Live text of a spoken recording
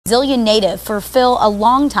Brazilian native fulfill a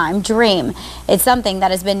long-time dream. It's something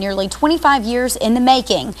that has been nearly 25 years in the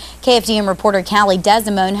making. KFDM reporter Callie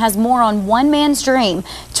Desimone has more on one man's dream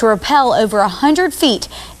to rappel over 100 feet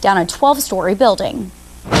down a 12-story building.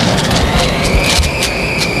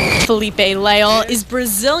 Felipe Leal is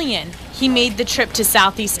Brazilian. He made the trip to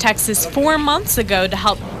Southeast Texas 4 months ago to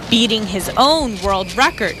help beating his own world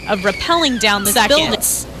record of rappelling down the building.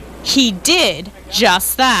 He did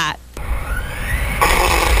just that.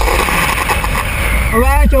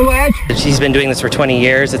 He's been doing this for 20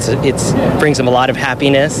 years. It brings him a lot of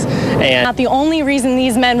happiness. And Not the only reason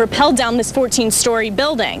these men rappelled down this 14-story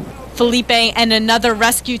building. Felipe and another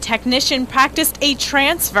rescue technician practiced a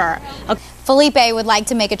transfer. Felipe would like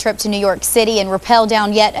to make a trip to New York City and rappel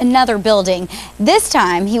down yet another building. This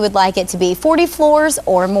time, he would like it to be 40 floors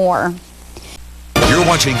or more. You're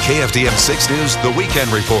watching KFDM 6 News, The Weekend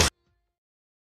Report.